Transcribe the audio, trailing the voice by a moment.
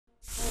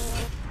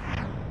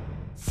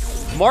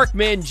Mark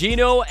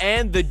Mangino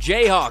and the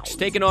Jayhawks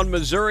taking on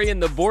Missouri in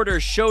the Border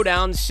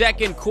Showdown.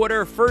 Second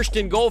quarter, first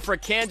and goal for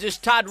Kansas.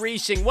 Todd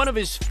Reesing, one of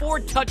his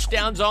 4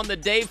 touchdowns on the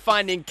day,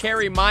 finding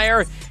Kerry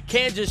Meyer.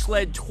 Kansas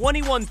led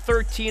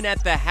 21-13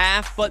 at the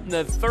half, but in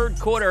the third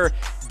quarter,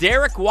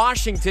 Derek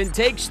Washington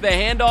takes the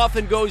handoff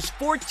and goes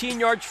 14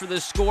 yards for the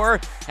score.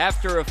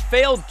 After a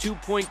failed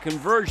 2-point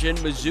conversion,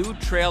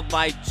 Mizzou trailed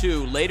by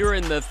 2. Later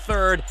in the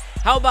third,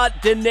 how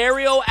about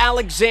Denario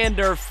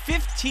Alexander?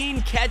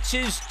 15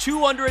 catches,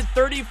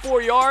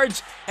 234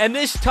 yards, and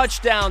this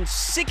touchdown,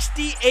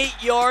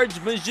 68 yards.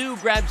 Mizzou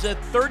grabs a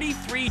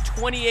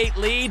 33-28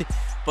 lead.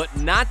 But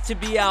not to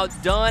be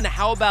outdone,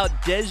 how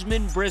about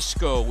Desmond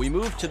Briscoe? We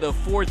move to the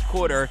fourth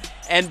quarter,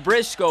 and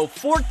Briscoe,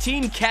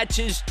 14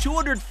 catches,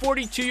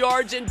 242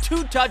 yards, and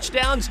 2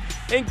 touchdowns,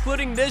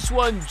 including this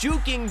one,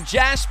 juking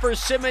Jasper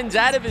Simmons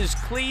out of his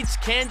cleats.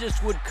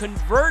 Kansas would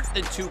convert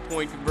the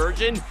 2-point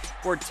conversion.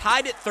 We're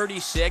tied at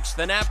 36.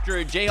 Then after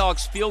a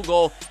Jayhawks field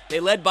goal, they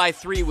led by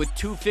 3 with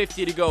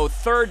 2:50 to go.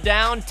 Third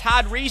down,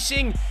 Todd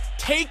Reesing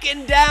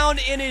taken down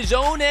in his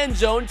own end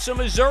zone, so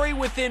Missouri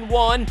within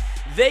 1.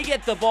 They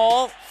get the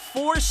ball,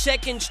 4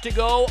 seconds to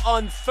go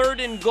on third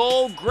and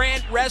goal.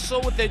 Grant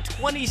Ressel with a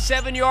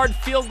 27-yard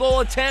field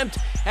goal attempt,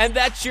 and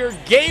that's your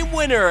game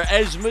winner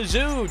as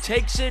Mizzou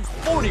takes it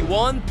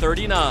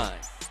 41-39.